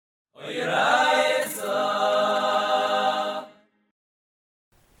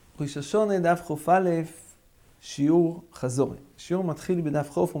ראש השונה דף חוף א', שיעור חזורי. שיעור מתחיל בדף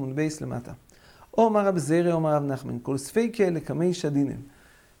חוף עמוד בייס למטה. או אמר רב זירא, או אמר רב נחמן, כל ספיקה לקמי שדינם.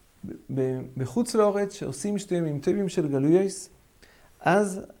 בחוץ לארץ שעושים שתי ימים טובים של גלויוס,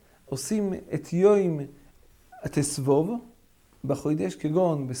 אז עושים את יום התסבוב בחודש,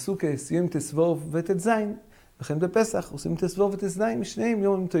 כגון בסוכס, יום תסבוב ותזין, וכן בפסח עושים תסבוב ותזין, שניהם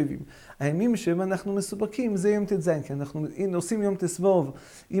יומים טובים. הימים שבהם אנחנו מסופקים זה יום תזין, כי אנחנו עושים יום תסבוב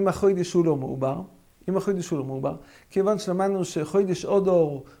אם החודש הוא לא מעובר, כיוון שלמדנו שחודש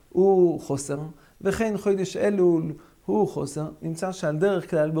אודור הוא חוסר, וכן חודש אלול הוא חוסר, נמצא שעל דרך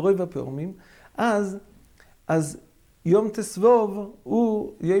כלל ברוב הפעמים, אז יום תסבוב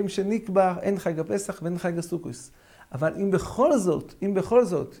הוא יום שנקבע, אין חג הפסח ואין חג הסוכוס. אבל אם בכל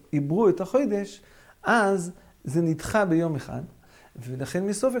זאת עברו את החודש, אז זה נדחה ביום אחד, ולכן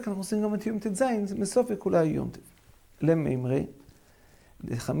מסופק אנחנו עושים גם את יום תזין, זה מסופק אולי יום טוב. לממרי,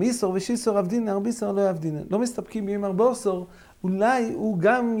 לחמיסור ושיסור עבדין, ארביסור לא עבדין. לא מסתפקים ביום ארבעסור, אולי הוא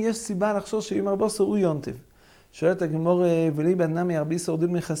גם יש סיבה לחשוב שיום ארבעסור הוא יום טוב. שואלת הגמור, ולי בנמי ארביסור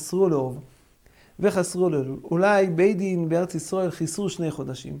דילמי חסרו לאוב, וחסרו לאלול. אולי בית דין בארץ ישראל חיסרו 2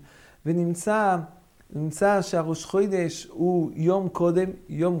 חודשים, ונמצא שהראש חודש הוא יום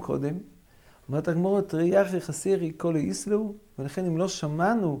קודם. אומרת הגמור, תריח יחסירי כל היסלו, ולכן אם לא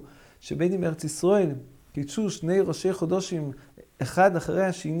שמענו שבית דין בארץ ישראל קידשו 2 ראשי חודשים אחד אחרי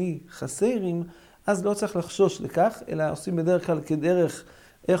השני חסרים, אז לא צריך לחשוש לכך, אלא עושים בדרך כלל כדרך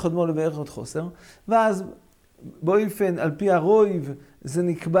איך עוד מול ואיך עוד חוסר. ואז באופן, על פי הרויב, זה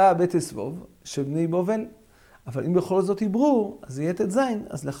נקבע בתסבוב של בני בובל, אבל אם בכל זאת עברו, אז יהיה תזין,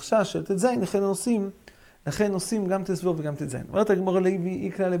 אז לחשש של תזין, לכן עושים גם תסבוב וגם תזין. אומרת הגמור לוי,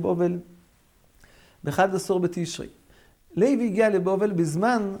 יקלה לבובל ב-11 בתשרי. לוי הגיע לבובל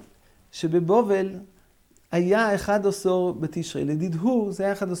בזמן שבבובל היה 11 בתשרי. לדידהו זה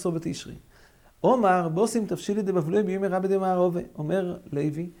היה 11 בתשרי. אומר, בוסים תפשילי דבבלוי בימי רבי דמערובה. אומר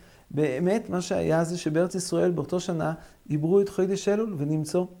לוי, באמת מה שהיה זה שבארץ ישראל באותו שנה עברו את חודש אלול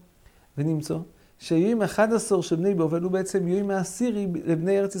ונמצא שיום 11 של בני בובל הוא בעצם יום העשירי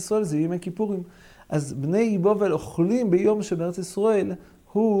לבני ארץ ישראל, זה יום הכיפורים. אז בני בובל אוכלים ביום שבארץ ישראל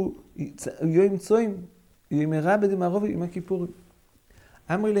הוא יום צוים, יום רבי דמערובה, יום הכיפורים.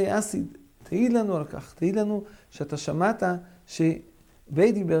 אמרי לי אסיד, תעיד לנו על כך, תעיד לנו שאתה שמעת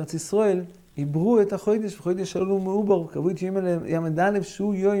שבית דין בארץ ישראל עברו את החודש, וחודש אלול הוא מעובר, קבעו את יום א'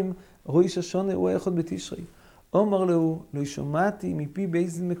 שהוא יום ראש השונה, הוא היחוד בתשרי. אומר לו, לא שמעתי מפי בית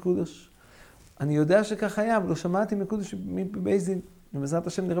דין מקודש. אני יודע שכך היה, אבל לא שמעתי מקודש מפי בית דין. ובעזרת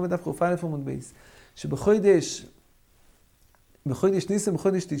השם נראה בדף חוף א' עמוד בייס, שבחודש ניסן,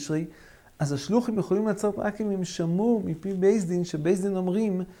 בחודש תשרי, אז השלוחים יכולים לצאת רק אם הם שמעו מפי בית דין, שבית דין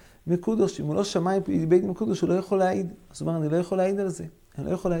אומרים מקודש. אם הוא לא שמע מפי בית דין מקודש, הוא לא יכול להעיד. אז הוא אומר, אני לא יכול להעיד על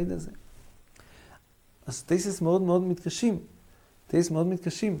זה. אז תייסס מאוד מאוד מתקשים.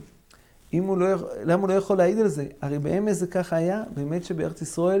 למה הוא לא יכול להעיד על זה? הרי באמת זה ככה היה, באמת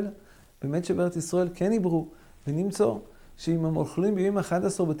שבארץ ישראל כן עברו, ונמצא שאם הם אוכלים ביום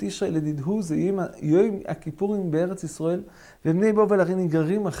 11 בתשרי לדידהו, זה יום הכיפורים בארץ ישראל, ובני בובל הרי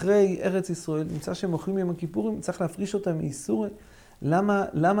נגררים אחרי ארץ ישראל, נמצא שהם אוכלים ביום הכיפורים, צריך להפריש אותם מאיסור.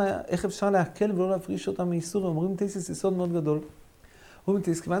 איך אפשר להקל ולא להפריש אותם מאיסור? אומרים תייסס יסוד מאוד גדול.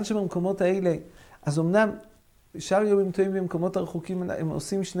 כיוון שבמקומות האלה, אז אמנם שאר יומים טועים במקומות הרחוקים, הם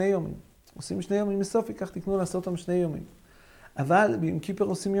עושים 2 יומים. בסוף ייקח תקנו לעשות אותם 2 יומים. אבל ביום כיפר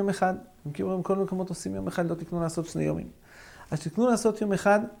עושים יום אחד. ביום כיפר בכל מקומות עושים יום אחד, לא תקנו לעשות 2 יומים. אז תקנו לעשות יום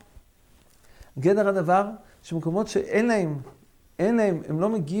אחד, גדר הדבר, שמקומות שאין להם, הם לא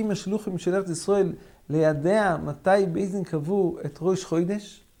מגיעים השלוחים של ארץ ישראל לידע מתי בית דין קבעו את ראש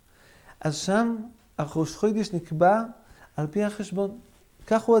חודש, אז שם הראש חודש נקבע על פי החשבון.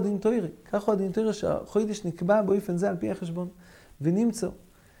 כך הוא הדין תוירה, שהחודש נקבע באופן זה על פי החשבון. ונמצא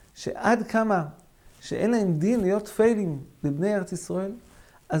שעד כמה שאין להם דין להיות פיילים לבני ארץ ישראל,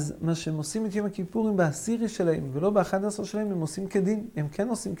 אז מה שהם עושים את יום הכיפורים בעשירי שלהם ולא ב-11 שלהם, הם עושים כדין, הם כן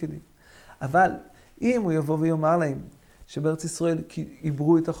עושים כדין. אבל אם הוא יבוא ויאמר להם שבארץ ישראל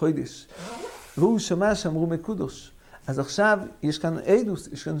עברו את החודש, והוא שמע שאמרו מקודש, אז עכשיו יש כאן עדוס,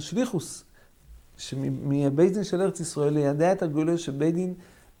 יש כאן שליחוס, שמבית דין של ארץ ישראל לידע את הגולה שבית דין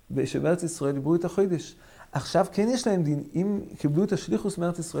שבארץ ישראל עברו את החודש. עכשיו כן יש להם דין, אם קיבלו את השליחוס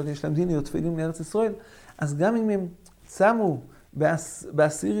מארץ ישראל, יש להם דין להיות תפלים לארץ ישראל, אז גם אם הם צמו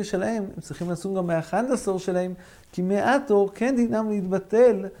בעשירי שלהם, הם צריכים לצום גם ב-11 שלהם, כי מעטו כן דינם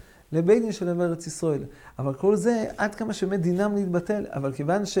להתבטל לבית דין של ארץ ישראל. אבל כל זה עד כמה שבאמת דינם להתבטל, אבל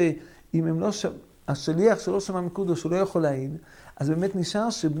כיוון שאם הם לא השליח שלא שמע מקודו, שהוא לא יכול להעיד, אז באמת נשאר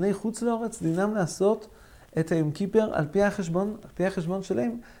שבני חוץ לארץ דינם לעשות את היום כיפר על פי החשבון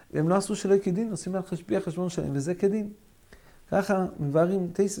שלהם, והם לא עשו שלא כדין, עושים על פי החשבון שלהם, וזה כדין. ככה מבארים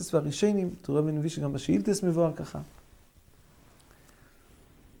תייסס והרישיינים, תורה ונביא שגם בשאילתס מבואר ככה.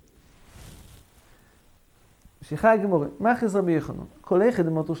 שיחה הגמורה, מה אחז רבי יוחנן? כל אחד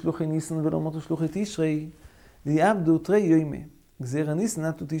אמרתו שלוחי ניסן ולא אמרתו שלוחי תשרי, ליעבדו תרי יוימה, גזירה ניסן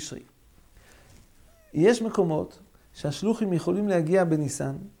נתו תשרי. יש מקומות שהשלוחים יכולים להגיע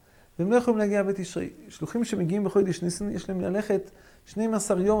בניסן, והם לא יכולים להגיע בתשרי. שלוחים שמגיעים בחודש ניסן, יש להם ללכת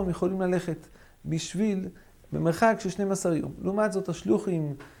 12 יום, הם יכולים ללכת בשביל, במרחק של 12 יום. לעומת זאת,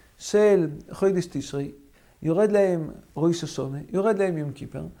 השלוחים של חודש תשרי, יורד להם ראש השונה, יורד להם יום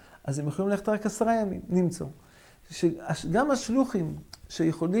כיפר, אז הם יכולים ללכת רק 10 ימים, נמצוא. גם השלוחים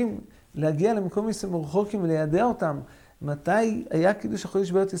שיכולים להגיע למקום מסוים רחוקים וליידע אותם, מתי היה קידוש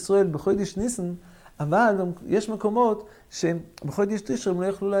החודש בארץ ישראל בחודש ניסן, אבל יש מקומות שבחודש תשרי הם לא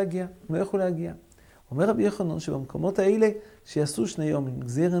יכלו להגיע. אומר רבי יוחנן שבמקומות האלה שיעשו 2 יומים,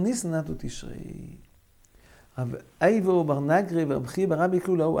 גזירה ניסן נתו תשרי. רב אייבו בר נגרי ורב חייא בר רבי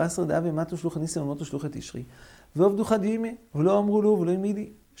כלולה הוא 10 דאה ומתו שלוחי ניסן ומתו שלוחי תשרי. ועובדו חד ימי, ולא אמרו לו ולא ימידי.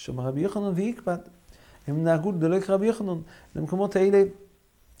 שאומר רבי יוחנן ויקפד. הם נהגו, דלא יקרא רבי יוחנן, למקומות האלה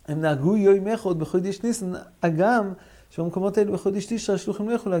הם נהגו יום אחד בחודש ניסן, אגם שבמקומות האלה בחודש תשרי השלוחים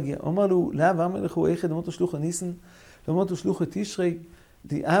לא יכלו להגיע. אומר לו, לאו המלך הוא אחד, אמרתו שלוחי ניסן, אמרתו שלוחי תשרי,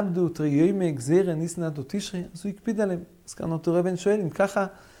 דיעבדו תרי יומי גזירה ניסן נתו תשרי, אז הוא הקפיד עליהם. אז כאן אותו רבן שואל, אם ככה,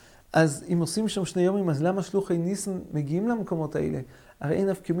 אז אם עושים שם 2 יומים, אז למה שלוחי ניסן מגיעים למקומות האלה? הרי אין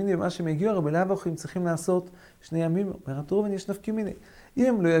נפקא מינה במה שהם הגיעו, הרי בלאו הכי הם צריכים לעשות 2 ימים. אומר התורה, יש נפקא מינה. אם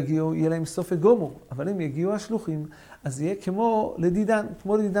הם לא יגיעו, יהיה להם סופק גמור, אבל אם יגיעו השלוחים, אז יהיה כמו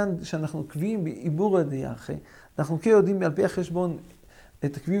לדידן שאנחנו קביעים בעיבור דיאחי. אנחנו יודעים על פי החשבון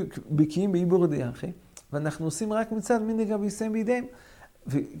את בקיאים בעיבור דיאחי, ואנחנו עושים רק מצד מנהג אביסם בידיהם.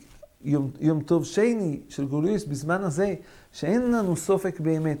 ויום טוב שני של גולויס בזמן הזה, שאין לנו סופק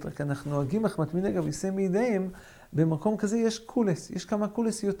באמת, רק אנחנו נוהגים אחמת מנהג אביסם בידיהם, במקום כזה יש קולס, יש כמה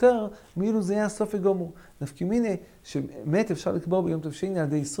קולס יותר, מאילו זה היה סופק גמור. נפקא מינה, שבאמת אפשר לקבור ביום טוב שני על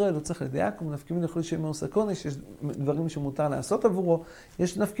ידי ישראל, לא צריך לדייק, נפקא מינה יכול להיות שיהיה סקונה, שיש דברים שמותר לעשות עבורו,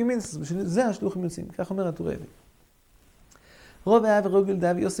 יש נפקא מינה, בשביל זה השלוחים יוצאים, כך אומר התורה. רוב היה ורוגל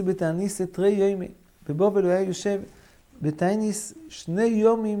דאב יוסי בתעניס את 3 יומי, בבובל הוא היה יושב בתעניס 2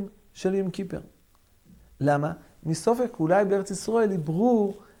 יומים של יום כיפר. למה? מסופק אולי בארץ ישראל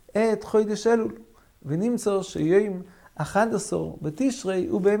עברו את חודש אלול. ונמצא שיום 11 בתשרי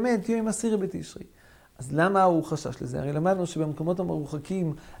הוא באמת יום 10 בתשרי. אז למה הוא חשש לזה? הרי למדנו שבמקומות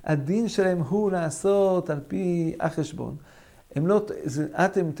המרוחקים הדין שלהם הוא לעשות על פי החשבון. הם לא,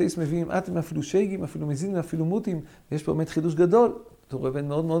 אתם תייס מביאים, אתם אפילו שייגים, אפילו מזינים, אפילו מוטים, יש פה באמת חידוש גדול. תורה בן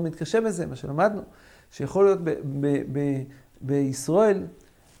מאוד מאוד מתקשה בזה, מה שלמדנו, שיכול להיות בישראל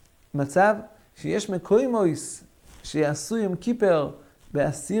מצב שיש מקוימויס שיעשו יום כיפר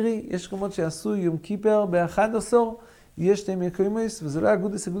בעשירי, יש מקומות שעשו יום כיפר ב-11, יש 2 מקוימויס, וזה לא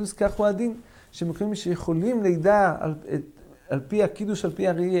אגודס, כך הוא הדין, שמקוימויס שיכולים לידע על פי הקידוש, על פי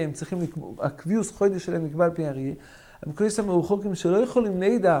הראייה, הם צריכים, הקביוס חודש שלהם נקבע על פי הראייה, המקוימויס המרוחקים שלא יכולים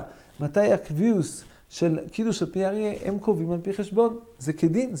לידע מתי הקביוס של קידוש על פי הראייה, הם קובעים על פי חשבון, זה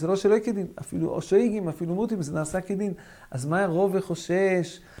כדין, זה לא שלא כדין, אפילו שייגים, אפילו מוטים, זה נעשה כדין. אז מה הרוב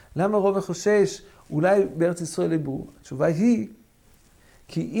וחושש? למה הרוב וחושש? אולי בארץ ישראל עברו. התשובה היא,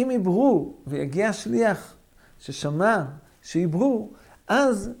 כי אם עברו ויגיע השליח ששמע שעברו,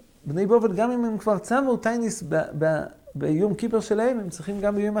 אז בני בובל, גם אם הם כבר צמו טייניס ביום כיפר שלהם, הם צריכים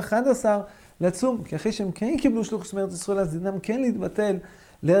גם ביום 11 לצום, כי אחרי שהם כן קיבלו שלוחוס מארץ ישראל, אז דינם כן להתבטל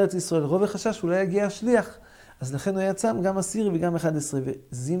לארץ ישראל. רוב וחשש אולי יגיע השליח, אז לכן הוא יצם גם 10 וגם 11,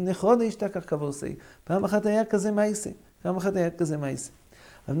 וזימנה חודש תקח כבוסי. פעם אחת היה כזה מייסה,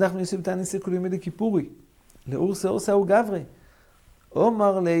 אז אנחנו עושים טייניס כל ימי כיפורי, לאורסה אורסה וגברי.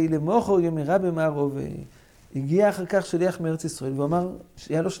 אומר לי, למוחר ימירה במערוב, הגיע אחר כך שליח מארץ ישראל, ואמר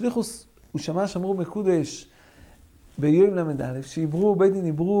שהיה לו שליחוס, הוא שמע שאמרו מקודש ביום למד א', שעברו, בית דין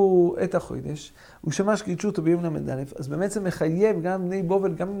עברו את החודש, הוא שמע שקידשו אותו ביום למד א', אז באמת זה מחייב גם בני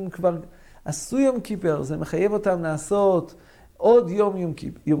בובל, גם אם כבר עשו יום כיפר, זה מחייב אותם לעשות עוד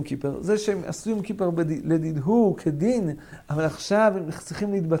יום כיפר. זה שהם עשו יום כיפר לדידהו כדין, אבל עכשיו הם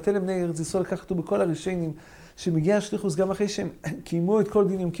צריכים להתבטל לבני ארץ ישראל, כך כתוב בכל הראשונים, שמגיע השליחוס גם אחרי שהם קיימו את כל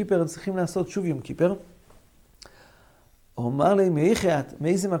דין יום כיפר, הם צריכים לעשות שוב יום כיפר. הוא אמר לי,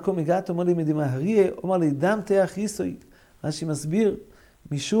 מאיזה מקום הגעת? אומר לי, מדימה הריה, אומר לי, דם תח יסוי. רש"י מסביר,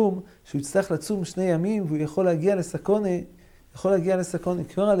 משום שהוא יצטרך לצום 2 ימים, והוא יכול להגיע לסקונה,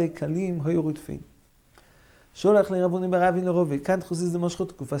 קרא לי קלים הוי רודפין. שולח לרבוני ברבי לרובי, כאן חוזיז דמושכות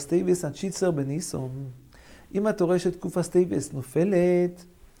תקופה סטייבס עד שיצר בניסון. אם אתה רואה שתקופה סטייבס נופלת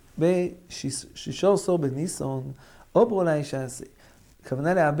ב16 בניסון, או ברולאי שעשה,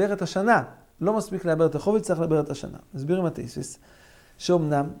 הכוונה לעבר את השנה, לא מספיק לעבר את החובת, צריך לעבר את השנה. מסביר עם התייסס,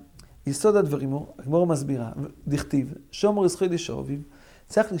 שאומנם יסוד הדברים הוא, הגמור מסבירה, דכתיב, שומר חודש האביב,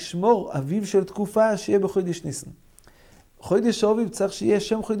 צריך לשמור אביב של תקופה שיהיה בחודש ניסן. חודש האביב צריך שיהיה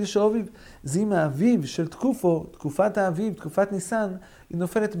שם חודש האביב, זה אם האביב של תקופו, תקופת האביב, תקופת ניסן, היא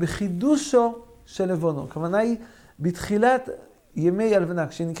נופלת בחידושו של לבונו. הכוונה היא בתחילת ימי הלבנה,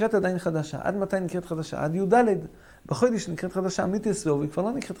 כשהיא נקראת עדיין חדשה. עד מתי נקראת חדשה? עד י"ד. בחודש נקראת חדשה, מתסבוב, היא כבר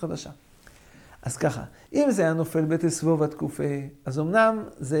לא נקראת חדשה. אז ככה, אם זה היה נופל בתסבוב התקופה, אז אמנם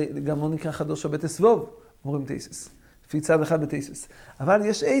זה גם לא נקרא חדוש בתסבוב, אומרים תייסס, לפי צד אחד בתייסס. אבל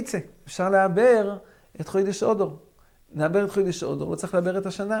יש עצה, אפשר לעבר את חודש אודור. נעבר את חודש אודור, לא צריך לעבר את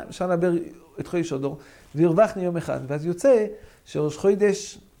השנה, אפשר לעבר את חודש אודור, וירווחנו יום אחד. ואז יוצא שראש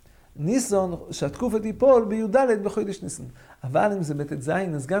חודש ניסון, שהתקופה תיפול בי"ד בחודש ניסון. אבל אם זה בט"ז,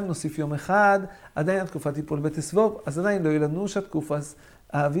 אז גם נוסיף יום אחד, עדיין התקופה תיפול בתסבוב, אז עדיין לא יהיה לנו שהתקופה,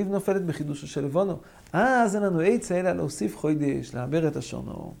 האביב נופלת בחידושו של לבונו. אז אין לנו עצה אלא להוסיף חודש, לעבר את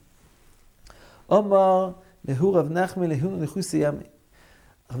השונו. אומר להוא רב נחמן להונו נחוסי ימי.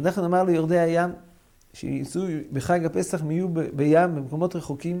 רב נחמן אמר ליורדי הים, שיצאו בחג הפסח מיהיו בים במקומות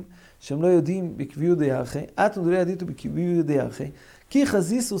רחוקים, שהם לא יודעים בקביעות דירכי, אתם לא ידיתו בקביעות דירכי, כי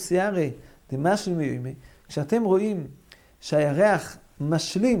חזיסו סיירי דמשלים ליומי. כשאתם רואים שהירח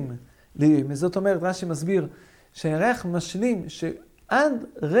משלים ליומי, זאת אומרת, רש"י מסביר, שהירח משלים שעד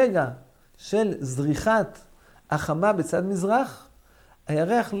רגע של זריחת החמה בצד מזרח,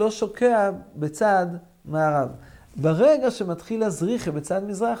 הירח לא שוקע בצד מערב. ברגע שמתחיל הזריחה בצד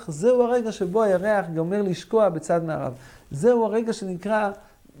מזרח, זהו הרגע שבו הירח גומר לשקוע בצד מערב. זהו הרגע שנקרא,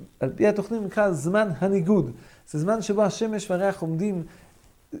 על פי התוכנית נקרא זמן הניגוד. זה זמן שבו השמש והירח עומדים,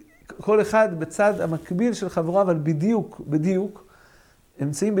 כל אחד בצד המקביל של חברו, אבל בדיוק,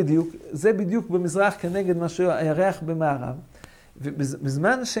 אמצעים בדיוק. זה בדיוק במזרח כנגד מה שהירח במערב.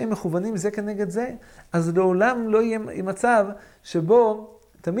 ובזמן שהם מכוונים זה כנגד זה, אז לעולם לא יהיה מצב שבו,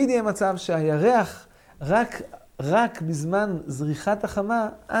 תמיד יהיה מצב שהירח רק בזמן זריחת החמה,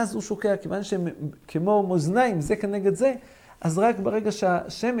 אז הוא שוקע, כיוון שהם כמו מאזניים, זה כנגד זה, אז רק ברגע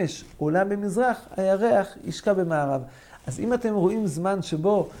שהשמש עולה במזרח, הירח ישקע במערב. אז אם אתם רואים זמן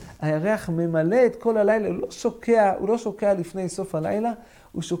שבו הירח ממלא את כל הלילה, הוא לא שוקע לפני סוף הלילה,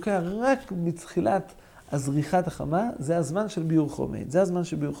 הוא שוקע רק בתחילת הזריחת החמה, זה הזמן של ביור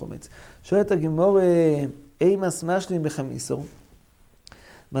חומץ. שואלת הגמור, אימס משלים בחמיסור.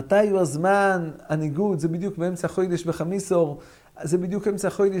 מתי הוא הזמן הניגוד? זה בדיוק באמצע החודש בחמיסור, זה בדיוק אמצע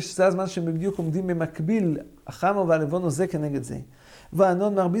החודש, זה הזמן שהם בדיוק עומדים במקביל, החמה והלבונו זה כנגד זה.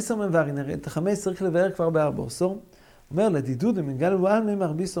 וענון מרביסור מבארין, הרי את החמש צריך לבאר כבר בארבעשור. אומר לדידוד, הם יגלו על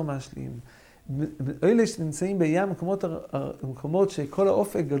ממרביסור משלים. אלה שנמצאים בים, מקומות שכל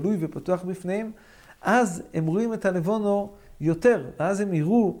האופק גלוי ופתוח בפניהם, אז הם רואים את הלבונו יותר, ואז הם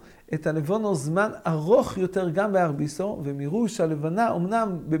יראו את הלבונו זמן ארוך יותר גם בארביסור, והם יראו שהלבנה,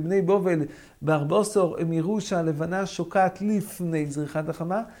 אמנם בבני בובל בארבעשור, הם יראו שהלבנה שוקעת לפני זריחת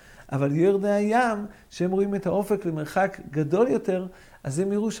החמה, אבל יורדי הים, שהם רואים את האופק למרחק גדול יותר, אז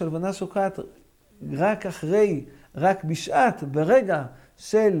הם יראו שהלבנה שוקעת רק בשעת, ברגע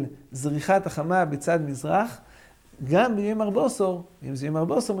של זריחת החמה בצד מזרח, גם ביום ארבעשור, אם זה יום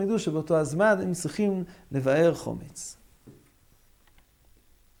ארבעשור, ידעו שבאותו הזמן הם צריכים לבאר חומץ.